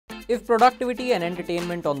If productivity and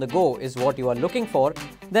entertainment on the go is what you are looking for,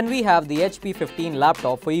 then we have the HP 15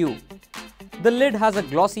 laptop for you. The lid has a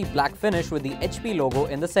glossy black finish with the HP logo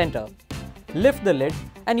in the center. Lift the lid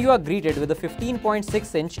and you are greeted with a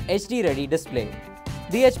 15.6-inch HD-ready display.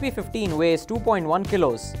 The HP 15 weighs 2.1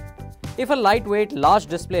 kilos. If a lightweight, large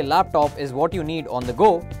display laptop is what you need on the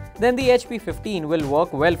go, then the HP 15 will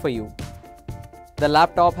work well for you. The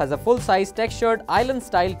laptop has a full-size textured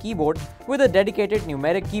island-style keyboard with a dedicated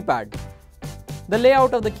numeric keypad. The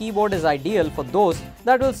layout of the keyboard is ideal for those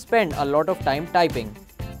that will spend a lot of time typing.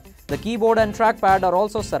 The keyboard and trackpad are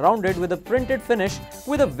also surrounded with a printed finish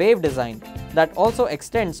with a wave design that also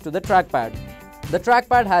extends to the trackpad. The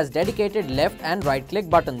trackpad has dedicated left and right click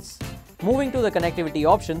buttons. Moving to the connectivity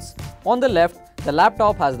options, on the left, the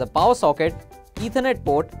laptop has the power socket, Ethernet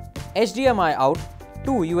port, HDMI out,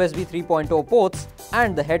 two USB 3.0 ports,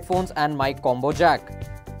 and the headphones and mic combo jack.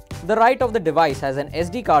 The right of the device has an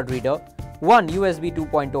SD card reader, one USB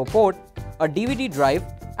 2.0 port, a DVD drive,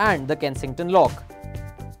 and the Kensington lock.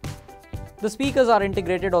 The speakers are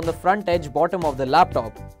integrated on the front edge bottom of the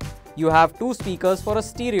laptop. You have two speakers for a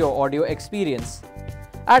stereo audio experience.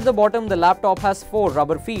 At the bottom, the laptop has four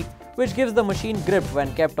rubber feet, which gives the machine grip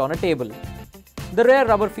when kept on a table. The rear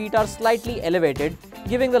rubber feet are slightly elevated,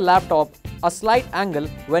 giving the laptop a slight angle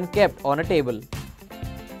when kept on a table.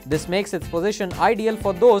 This makes its position ideal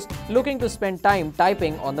for those looking to spend time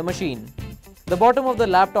typing on the machine. The bottom of the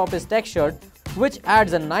laptop is textured, which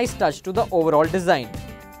adds a nice touch to the overall design.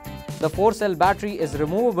 The 4-cell battery is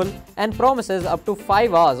removable and promises up to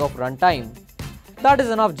 5 hours of runtime. That is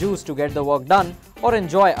enough juice to get the work done or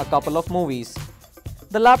enjoy a couple of movies.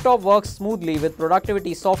 The laptop works smoothly with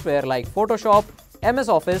productivity software like Photoshop, MS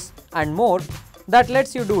Office, and more that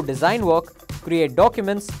lets you do design work, create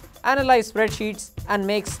documents, analyze spreadsheets, and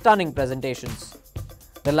make stunning presentations.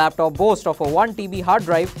 The laptop boasts of a 1 TB hard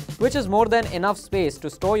drive, which is more than enough space to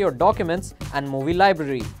store your documents and movie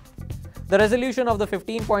library. The resolution of the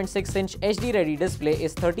 15.6-inch HD-ready display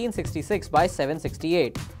is 1366 by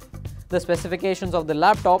 768. The specifications of the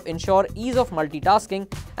laptop ensure ease of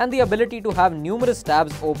multitasking and the ability to have numerous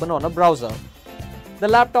tabs open on a browser. The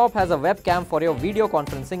laptop has a webcam for your video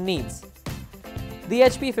conferencing needs. The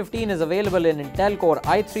HP 15 is available in Intel Core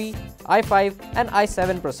i3, i5 and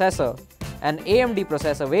i7 processor and AMD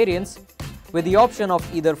processor variants with the option of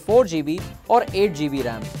either 4GB or 8GB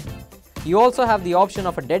RAM. You also have the option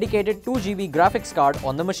of a dedicated 2GB graphics card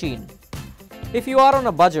on the machine. If you are on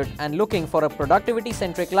a budget and looking for a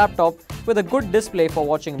productivity-centric laptop with a good display for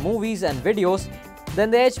watching movies and videos,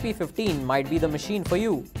 then the HP 15 might be the machine for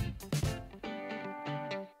you.